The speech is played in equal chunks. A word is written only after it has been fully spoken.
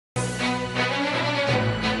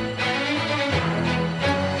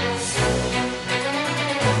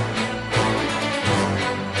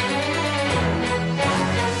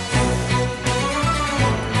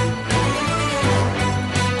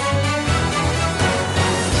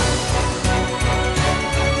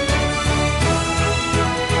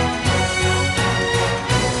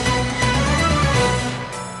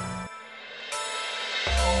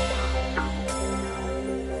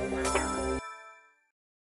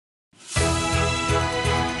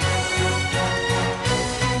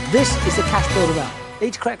This is the cash builder round.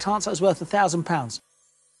 Each correct answer is worth £1,000.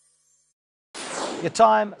 Your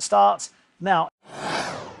time starts now.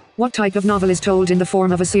 What type of novel is told in the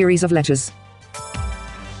form of a series of letters?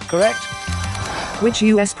 Correct. Which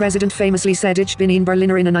US president famously said "Ich bin ein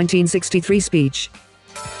Berliner" in a 1963 speech?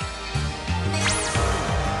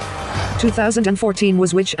 2014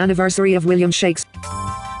 was which anniversary of William Shakespeare?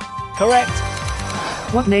 Correct.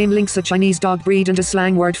 What name links a Chinese dog breed and a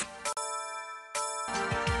slang word?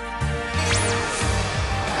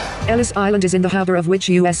 Ellis Island is in the harbor of which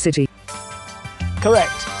US city?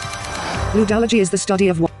 Correct. Ludology is the study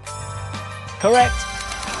of what? Correct.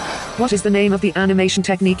 What is the name of the animation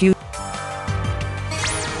technique used?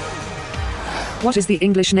 What is the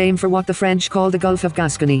English name for what the French call the Gulf of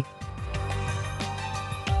Gascony?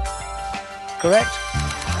 Correct.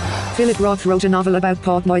 Philip Roth wrote a novel about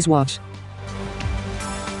Portnoy's what?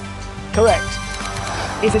 Correct.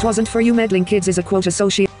 If it wasn't for you meddling kids is a quote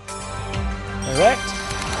associated. Correct.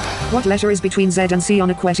 What letter is between Z and C on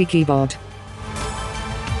a QWERTY keyboard?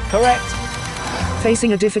 Correct.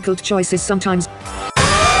 Facing a difficult choice is sometimes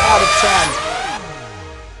out of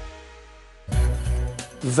 10.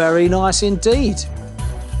 Very nice indeed.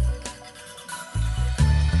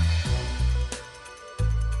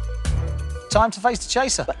 Time to face the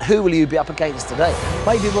chaser. But who will you be up against today?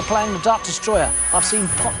 Maybe we're playing the Dark Destroyer. I've seen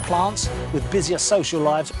pot plants with busier social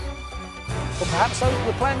lives. Or perhaps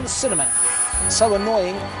we're playing the Cinnamon. So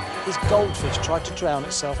annoying, his goldfish tried to drown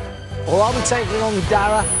itself. Or are we taking on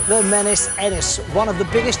Dara the Menace Ennis, one of the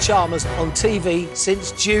biggest charmers on TV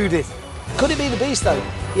since Judith? Could it be the Beast, though?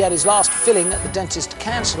 He had his last filling at the dentist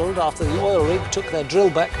cancelled after the oil rig took their drill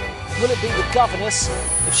back. Will it be the Governess?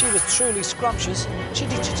 If she was truly scrumptious,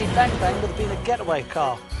 Chitty Chitty Bang Bang would have been a getaway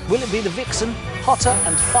car. Will it be the Vixen, hotter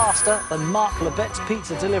and faster than Mark Lebet's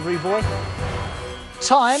pizza delivery boy?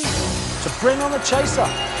 Time to bring on the chaser.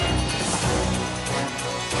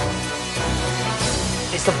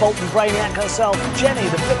 It's the Bolton Brainiac herself, Jenny,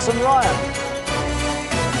 the Vixen Ryan.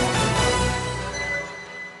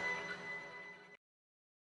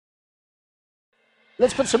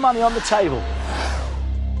 Let's put some money on the table.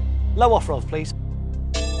 Low offer of, please.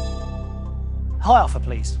 High offer,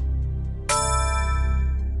 please.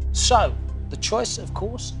 So, the choice, of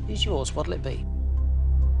course, is yours. What'll it be?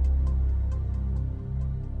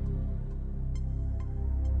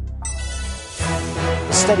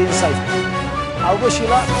 Steady and safe. I wish you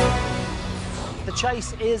luck. The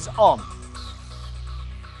chase is on.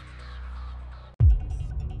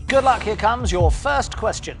 Good luck, here comes your first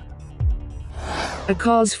question. A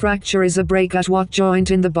cause fracture is a break at what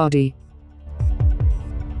joint in the body?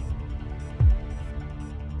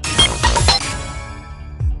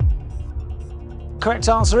 Correct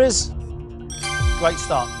answer is... Great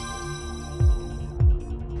start.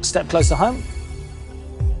 Step closer home.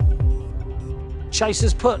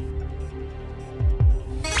 Chasers put.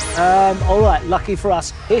 All right, lucky for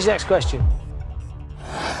us. Here's the next question.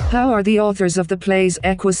 How are the authors of the plays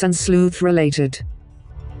Equus and Sleuth related?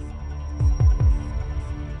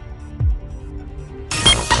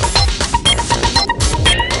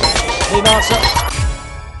 Clean answer.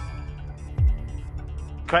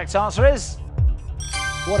 Correct answer is...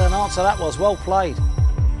 What an answer that was, well played.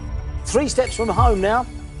 3 steps from home now.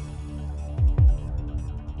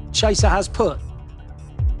 Chaser has put.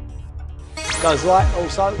 Goes right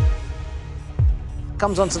also.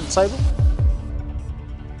 Comes onto the table.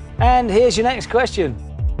 And here's your next question.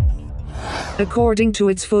 According to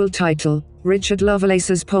its full title, Richard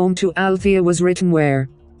Lovelace's poem to Althea was written where?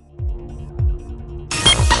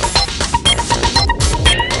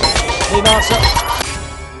 Clean answer.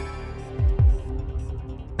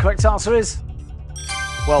 Correct answer is...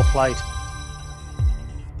 Well played.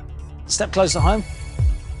 Step closer home.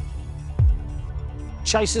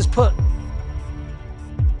 Chasers put.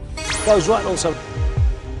 Goes right also.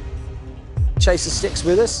 Chaser sticks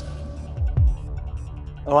with us.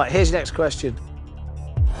 All right, here's your next question.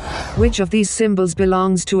 Which of these symbols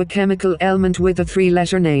belongs to a chemical element with a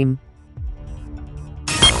 3-letter name?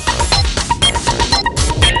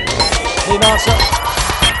 Clean answer.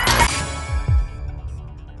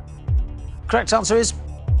 Correct answer is...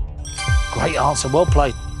 Great answer, well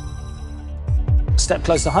played. Step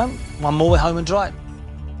closer home. One more, we're home and dry.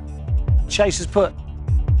 Chasers put.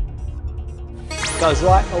 Goes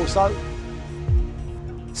right also.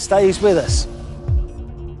 Stays with us.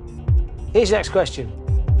 Here's your next question.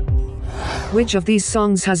 Which of these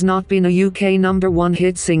songs has not been a UK #1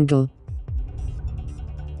 hit single?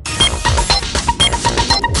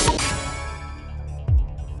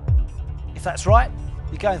 If that's right,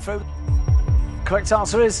 you're going through. Correct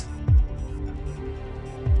answer is...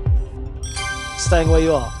 Staying where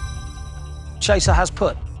you are. Chaser has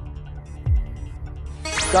put.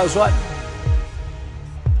 Goes right.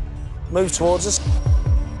 Move towards us.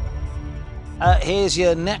 Here's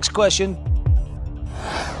your next question.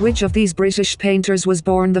 Which of these British painters was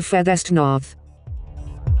born the furthest north?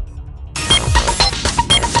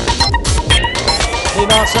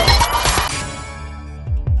 Clean answer.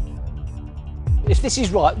 If this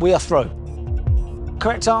is right, we are through.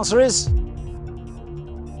 Correct answer is...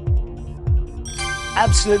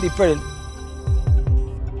 absolutely brilliant.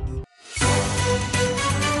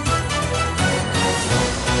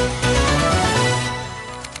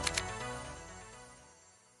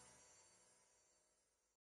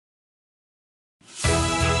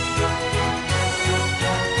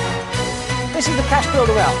 This is the cash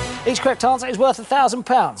builder round. Each correct answer is worth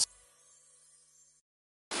 £1,000.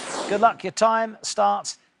 Good luck, your time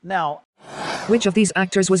starts now. Which of these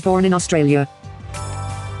actors was born in Australia?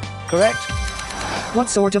 Correct. What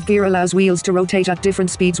sort of gear allows wheels to rotate at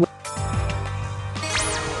different speeds?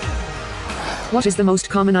 What is the most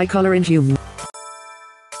common eye color in humans?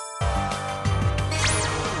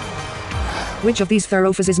 Which of these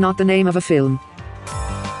thoroughfares is not the name of a film?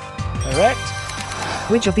 Correct.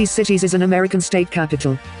 Which of these cities is an American state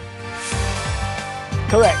capital?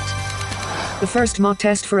 Correct. The first mock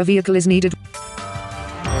test for a vehicle is needed.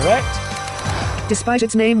 Correct. Despite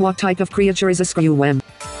its name, what type of creature is a squam?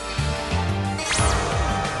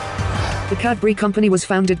 The Cadbury Company was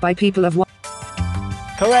founded by people of what?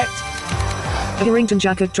 Correct. A Harrington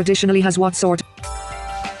jacket traditionally has what sort?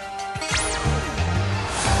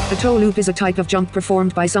 A toe loop is a type of jump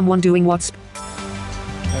performed by someone doing what?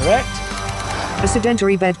 Correct. A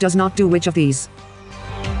sedentary bed does not do which of these?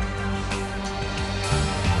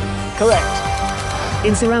 Correct.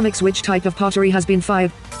 In ceramics, which type of pottery has been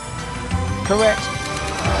fired? Correct.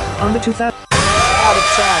 On the 2000... Out of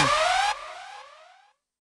time.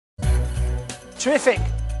 Terrific.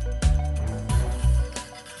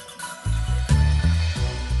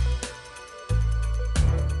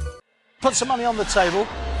 Put some money on the table.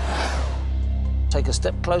 Take a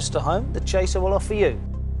step closer to home. The Chaser will offer you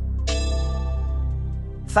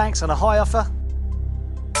thanks and a high offer.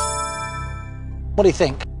 What do you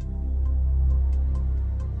think?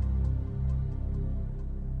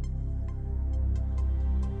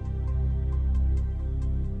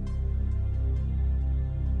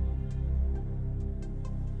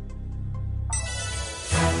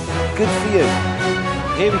 Good for you.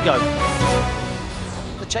 Here we go.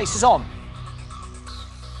 The chase is on.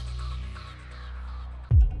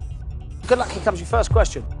 Good luck, here comes your first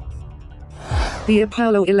question. The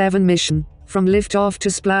Apollo 11 mission, from liftoff to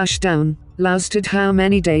splashdown, lasted how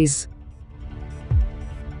many days?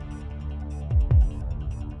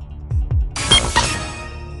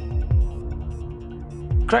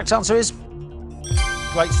 Correct answer is...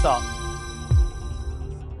 great start.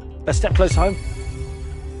 Let's step close to home.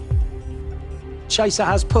 Chaser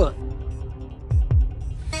has put.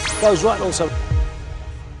 Goes right also.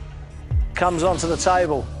 Comes onto the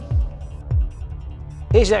table.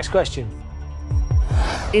 Here's your next question.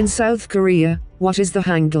 In South Korea, what is the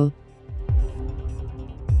Hangul?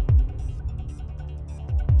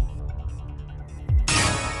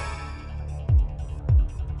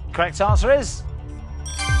 Correct answer is...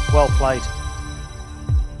 well played.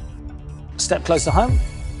 Step close to home.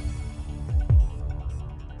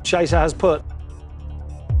 Chaser has put.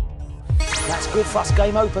 That's good for us.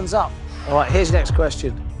 Game opens up. All right, here's your next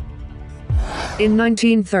question. In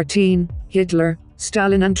 1913, Hitler,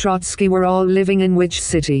 Stalin and Trotsky were all living in which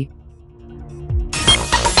city?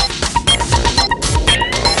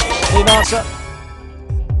 Clean answer.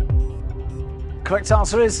 Correct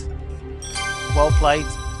answer is... well played.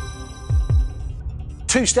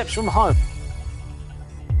 2 steps from home.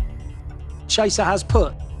 Chaser has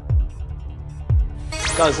put.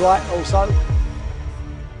 Goes right also.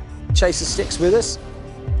 Chaser sticks with us.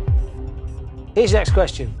 Here's your next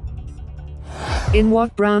question. In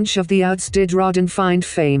what branch of the arts did Rodin find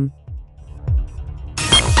fame?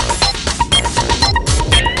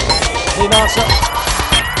 Clean answer.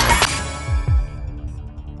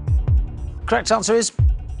 Correct answer is...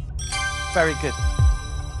 very good.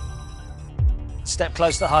 Step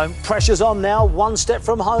close to home. Pressure's on now. 1 step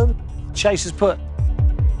from home. Chaser's put.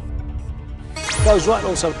 Goes right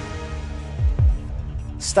also.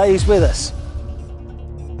 Stays with us.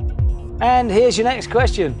 And here's your next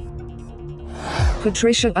question.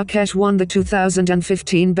 Patricia Arquette won the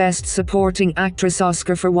 2015 Best Supporting Actress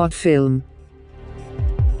Oscar for what film?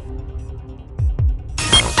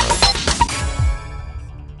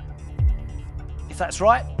 If that's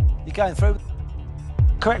right, you're going through.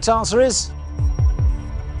 Correct answer is...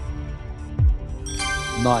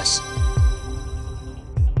 nice.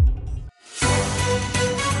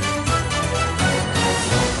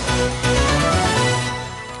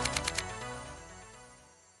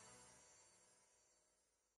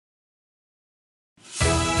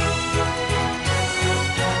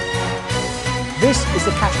 This is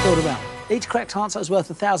the cash builder round. Each correct answer is worth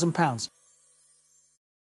 £1,000.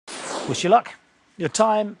 Wish you luck. Your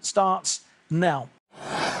time starts now.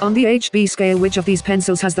 On the HB scale, which of these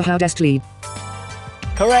pencils has the hardest lead?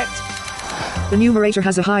 Correct. The numerator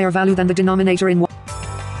has a higher value than the denominator in what?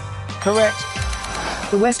 Correct.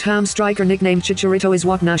 The West Ham striker nicknamed Chicharito is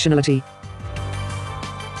what nationality?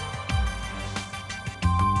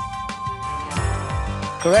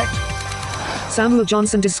 Correct. Samuel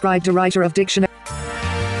Johnson described a writer of dictionary.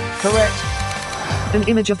 Correct. An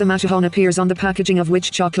image of the Matterhorn appears on the packaging of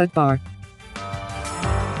which chocolate bar?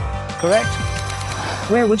 Correct.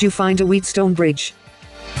 Where would you find a Wheatstone bridge?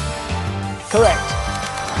 Correct.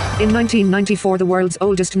 In 1994, the world's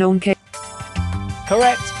oldest known cave.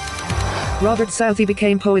 Correct. Robert Southey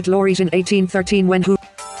became poet laureate in 1813 when who?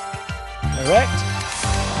 Correct.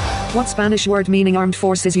 What Spanish word meaning armed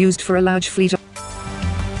forces used for a large fleet of?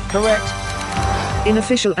 Correct. In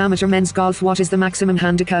official amateur men's golf, what is the maximum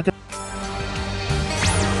handicap?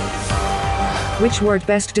 Which word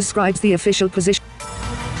best describes the official position?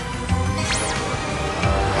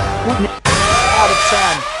 Out of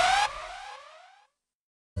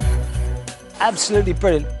 10. Absolutely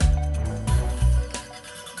brilliant.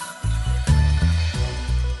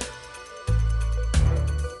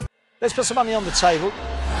 Let's put some money on the table.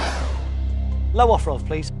 Low offer of,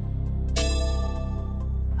 please.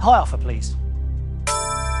 High offer, please.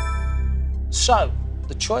 So,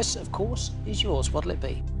 the choice, of course, is yours. What'll it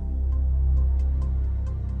be?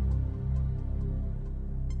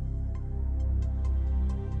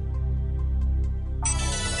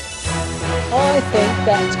 I think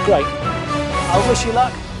that's great. I wish you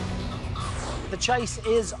luck. The chase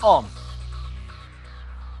is on.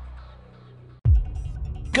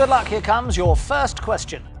 Good luck, here comes your first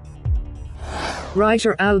question.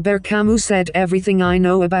 Writer Albert Camus said, "Everything I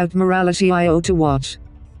know about morality I owe to what?"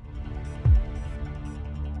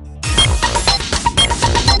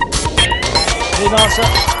 Good answer.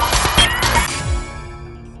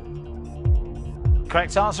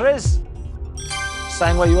 Correct answer is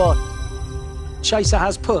staying where you are. Chaser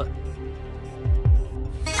has put.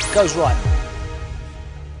 Goes right.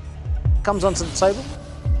 Comes onto the table.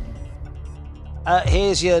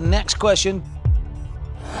 Here's your next question.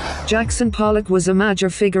 Jackson Pollock was a major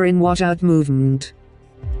figure in what out movement?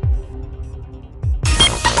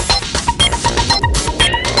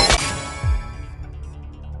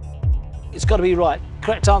 It's got to be right.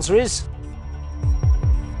 Correct answer is?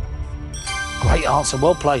 Great answer,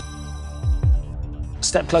 well played.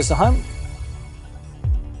 Step close to home.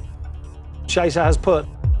 Chaser has put.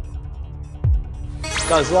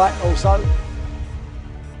 Goes right also.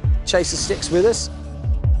 Chaser sticks with us.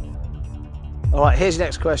 All right, here's your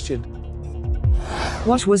next question.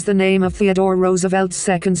 What was the name of Theodore Roosevelt's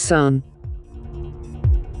second son?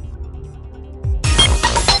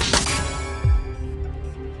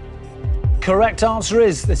 Correct answer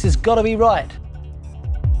is, this has got to be right.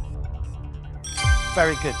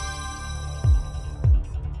 Very good.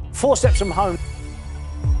 4 steps from home.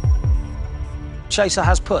 Chaser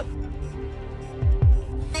has put.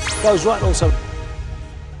 Goes right also.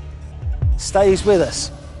 Stays with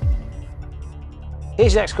us.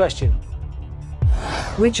 Here's your next question.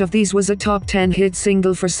 Which of these was a top 10 hit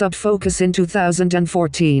single for Sub Focus in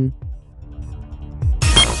 2014?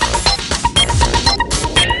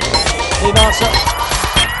 Clean answer.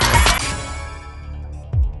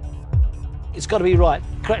 It's got to be right.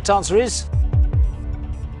 Correct answer is?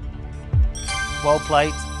 Well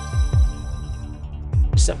played.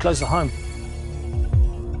 Step closer home.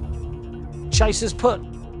 Chaser's put.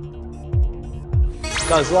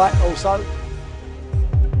 Goes right also.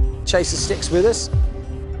 Chaser sticks with us.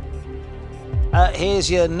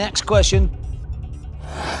 Here's your next question.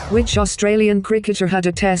 Which Australian cricketer had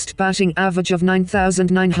a test batting average of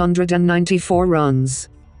 9,994 runs?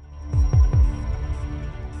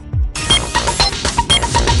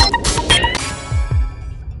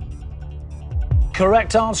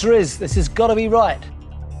 Correct answer is, this has got to be right.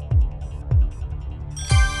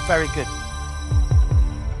 Very good.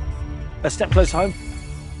 Let's step close home.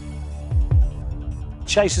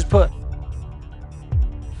 Chaser's put.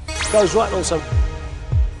 Goes right also.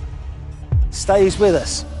 Stays with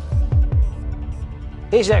us.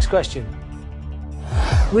 Here's your next question.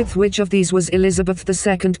 With which of these was Elizabeth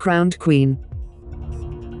II crowned queen?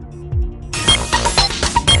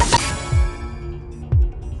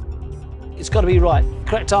 It's got to be right.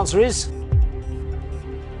 Correct answer is?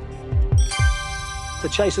 The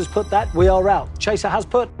Chaser's put that. We are out. Chaser has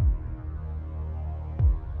put.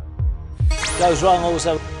 Goes wrong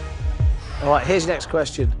also. All right, here's your next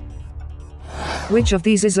question. Which of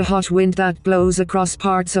these is a hot wind that blows across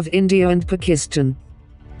parts of India and Pakistan?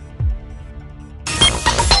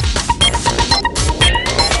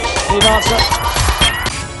 Need answer?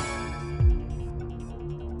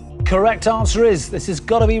 Correct answer is, this has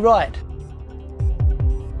got to be right.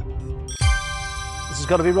 This has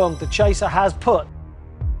got to be wrong. The chaser has put.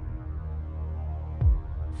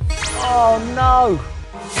 Oh no!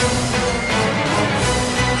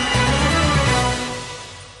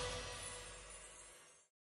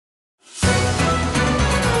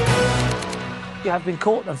 You have been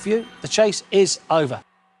caught, and for you, the chase is over.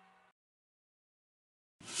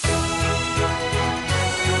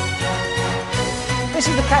 This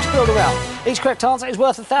is the cash builder round. Each correct answer is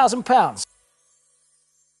worth £1,000.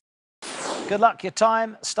 Good luck, your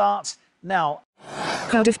time starts now.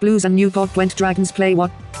 Cardiff Blues and Newport Gwent Dragons play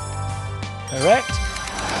what? Correct.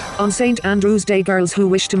 On St Andrew's Day, girls who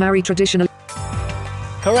wish to marry traditional.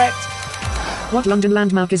 Correct. What London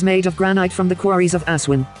landmark is made of granite from the quarries of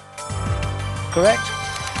Aswan? Correct.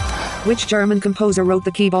 Which German composer wrote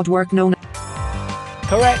the keyboard work known?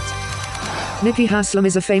 Correct. Nicky Haslam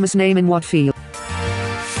is a famous name in what field?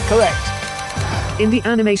 Correct. In the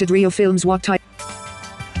animated Rio films, what type?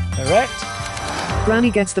 Correct. Granny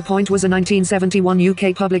Gets the Point was a 1971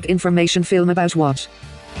 UK public information film about what?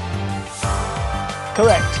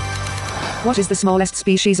 Correct. What is the smallest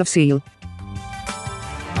species of seal?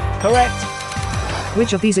 Correct.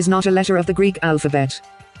 Which of these is not a letter of the Greek alphabet?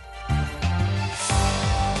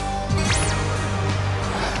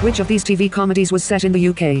 Which of these TV comedies was set in the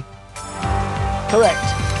UK? Correct.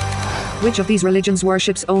 Which of these religions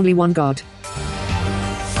worships only one god?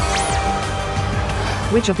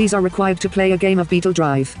 Which of these are required to play a game of Beetle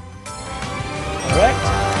Drive? Correct.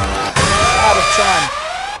 Out of time.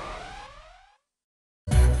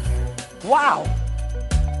 Wow.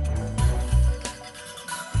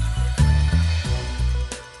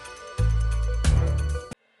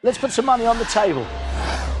 Let's put some money on the table.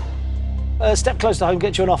 Step close to home,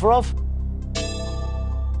 get you an offer of.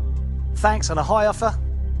 Thanks, and a high offer.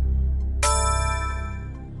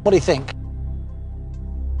 What do you think?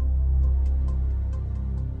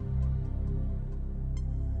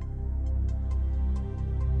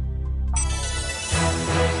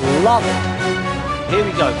 Love it. Here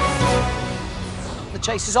we go. The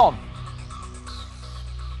chase is on.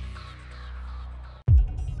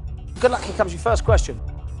 Good luck, here comes your first question.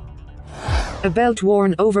 A belt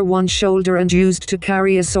worn over one shoulder and used to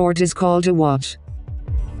carry a sword is called a what?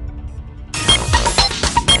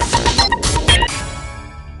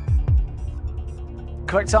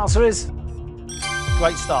 Correct answer is?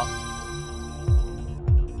 Great start.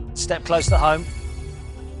 Step close to home.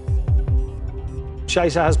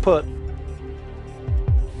 Chaser has put.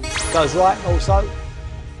 Goes right also.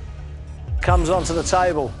 Comes onto the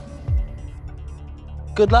table.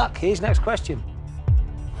 Good luck, here's next question.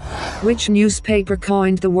 Which newspaper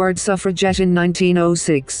coined the word suffragette in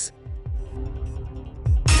 1906?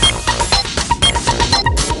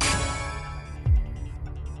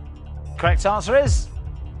 Correct answer is?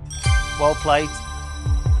 Well played.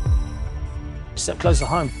 Step close to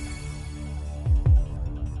home.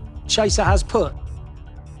 Chaser has put.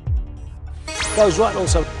 Goes right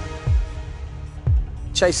also.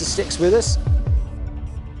 Chaser sticks with us.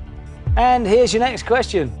 And here's your next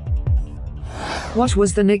question. What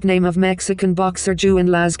was the nickname of Mexican boxer Juan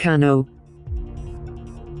Lazcano?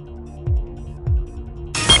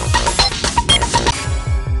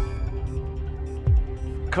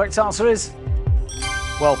 Correct answer is?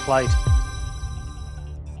 Well played.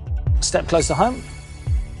 Step close to home.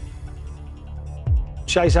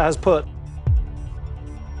 Chaser has put.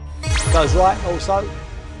 Goes right also.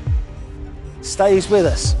 Stays with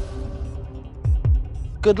us.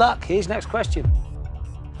 Good luck, here's next question.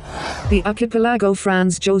 The archipelago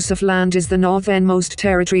Franz Joseph Land is the northernmost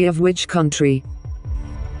territory of which country?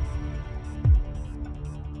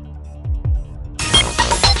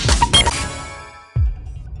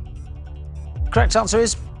 Correct answer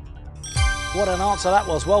is? What an answer that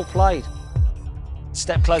was, well played.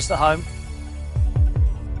 Step close to home.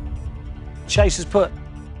 Chaser's put.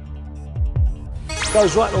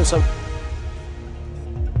 Goes right also.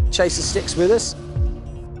 Chaser sticks with us.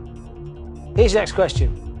 Here's your next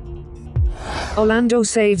question. Orlando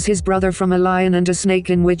saves his brother from a lion and a snake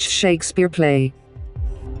in which Shakespeare play?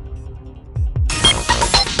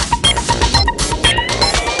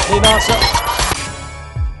 Need an answer?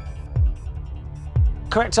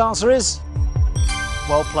 Correct answer is?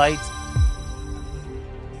 Well played.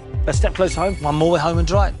 Let's step close to home. One more, we're home and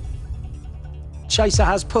dry. Chaser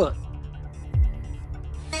has put.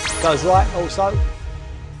 Goes right also.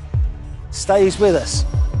 Stays with us.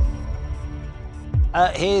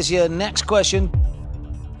 Here's your next question.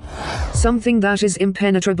 Something that is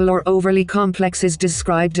impenetrable or overly complex is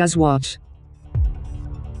described as what?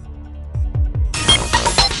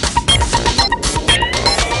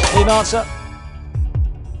 Clean answer.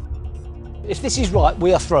 If this is right,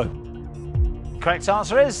 we are through. Correct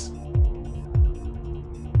answer is...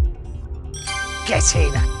 Get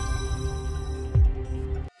in.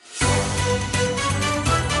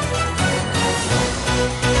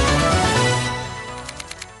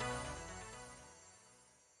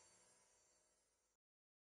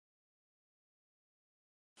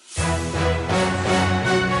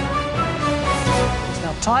 It's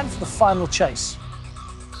now time for the final chase.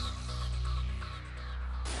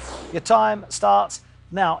 Your time starts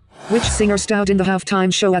now. Which singer starred in the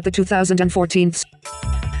halftime show at the 2014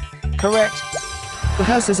 Correct. The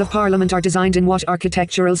Houses of Parliament are designed in what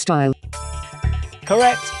architectural style?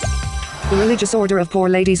 Correct. The religious order of Poor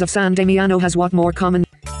Ladies of San Damiano has what more common?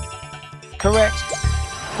 Correct.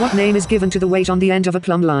 What name is given to the weight on the end of a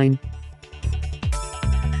plumb line?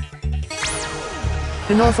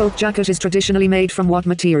 The Norfolk jacket is traditionally made from what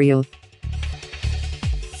material?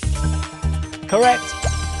 Correct.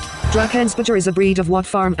 Drakenspeter is a breed of what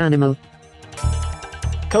farm animal?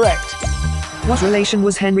 Correct. What relation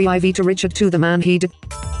was Henry IV to Richard II, the man he did?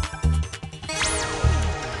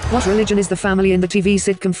 What religion is the family in the TV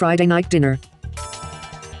sitcom Friday Night Dinner?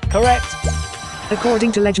 Correct.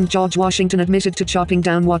 According to legend, George Washington admitted to chopping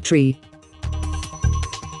down what tree?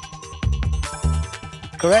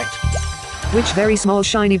 Correct. Which very small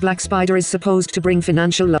shiny black spider is supposed to bring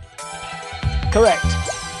financial luck? Correct.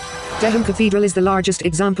 Dedham Cathedral is the largest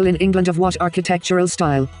example in England of what architectural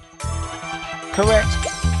style? Correct.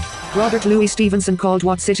 Robert Louis Stevenson called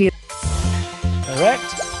what city? Correct.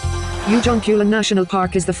 Ujungkulan National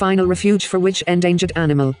Park is the final refuge for which endangered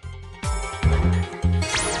animal?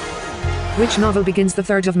 Which novel begins the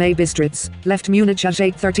 3rd of May Bistritz, left Munich at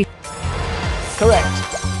 8:30?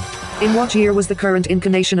 Correct. In what year was the current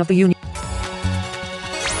incarnation of the Union?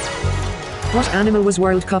 What animal was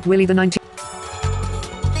World Cup Willie the 19th?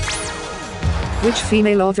 Which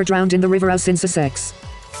female author drowned in the River Ouse in Sussex?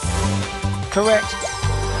 Correct.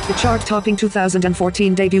 The chart-topping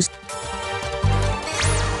 2014 debut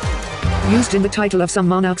used in the title of some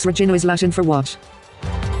monarchs Regina is Latin for what?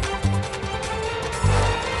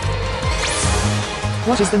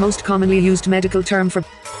 What is the most commonly used medical term for?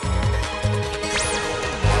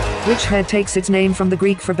 Which head takes its name from the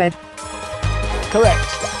Greek for bed? Correct.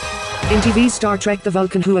 In TV's Star Trek, the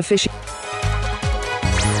Vulcan who officiates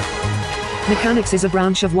mechanics is a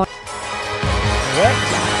branch of what? Correct.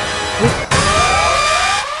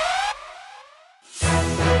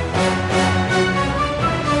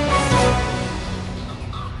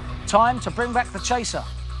 Time to bring back the chaser.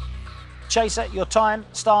 Chaser, your time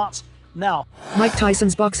starts now. Mike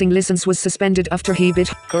Tyson's boxing license was suspended after he bit.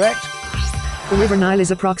 Correct. The River Nile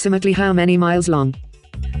is approximately how many miles long?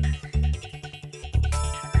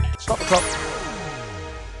 Stop the clock.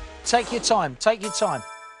 Take your time, take your time.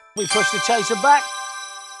 We push the chaser back.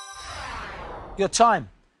 Your time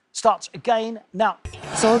starts again now.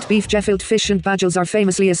 Salt beef, gefilte fish and bajals are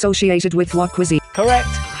famously associated with what cuisine? Correct.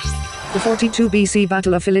 The 42 BC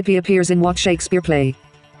Battle of Philippi appears in what Shakespeare play?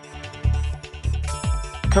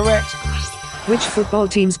 Correct. Which football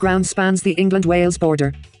team's ground spans the England-Wales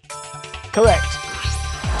border? Correct.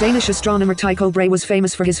 Danish astronomer Tycho Brahe was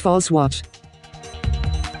famous for his false what?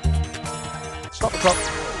 Stop the clock.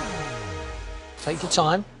 Take your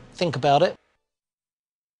time. Think about it.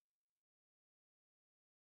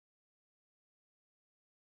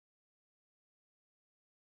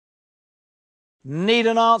 Need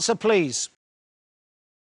an answer, please.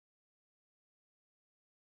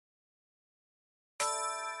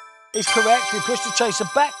 Is correct. We push the chaser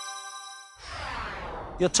back.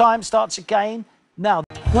 Your time starts again now.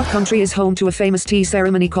 What country is home to a famous tea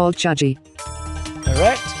ceremony called chaji?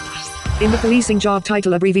 Correct. In the policing job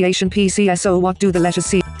title abbreviation PCSO, what do the letters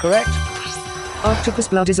C? Correct. Octopus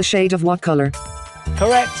blood is a shade of what color?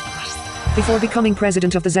 Correct. Before becoming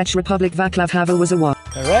president of the Czech Republic, Václav Havel was a what?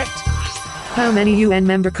 Correct. How many UN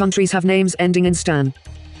member countries have names ending in stan?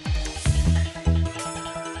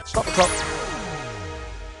 Stop the clock.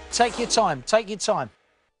 Take your time, take your time.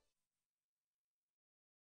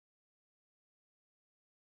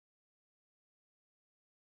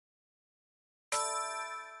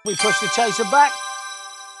 We push the chaser back.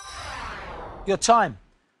 Your time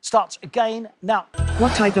starts again now.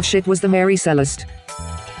 What type of ship was the Mary Celeste?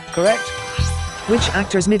 Correct. Which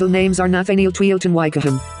actors' middle names are Nathaniel Tweelton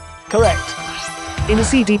Wykeham? Correct. In a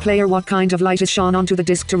CD player, what kind of light is shone onto the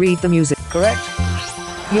disc to read the music? Correct.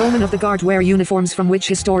 Yeomen of the Guard wear uniforms from which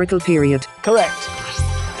historical period? Correct.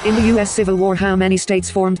 In the US Civil War, how many states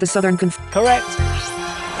formed the Southern Correct.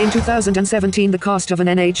 In 2017, the cost of an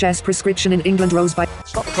NHS prescription in England rose by...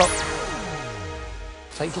 Stop the clock.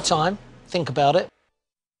 Take your time. Think about it.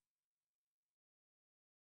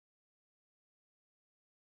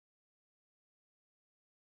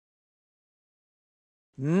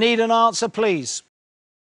 Need an answer, please.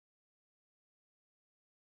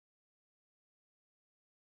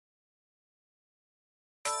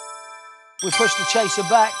 We push the chaser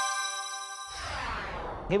back.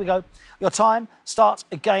 Here we go. Your time starts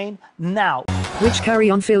again now. Which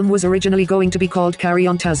carry-on film was originally going to be called Carry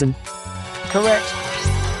On Tazan? Correct.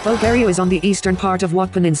 Bulgaria is on the eastern part of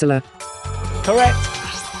what peninsula? Correct.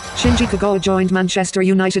 Shinji Kagawa joined Manchester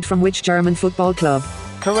United from which German football club?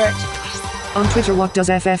 Correct. On Twitter, what does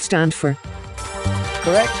FF stand for?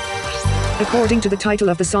 Correct. According to the title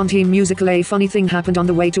of the Sondheim musical, a funny thing happened on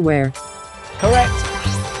the way to where? Correct.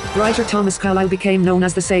 Writer Thomas Carlyle became known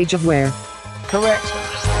as the Sage of Where? Correct.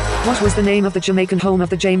 What was the name of the Jamaican home of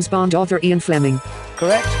the James Bond author Ian Fleming?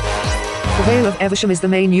 Correct. The Vale of Evesham is the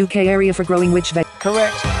main UK area for growing which veg?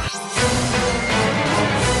 Correct.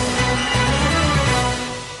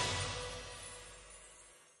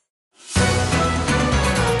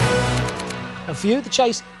 And for you, the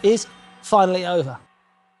chase is finally over.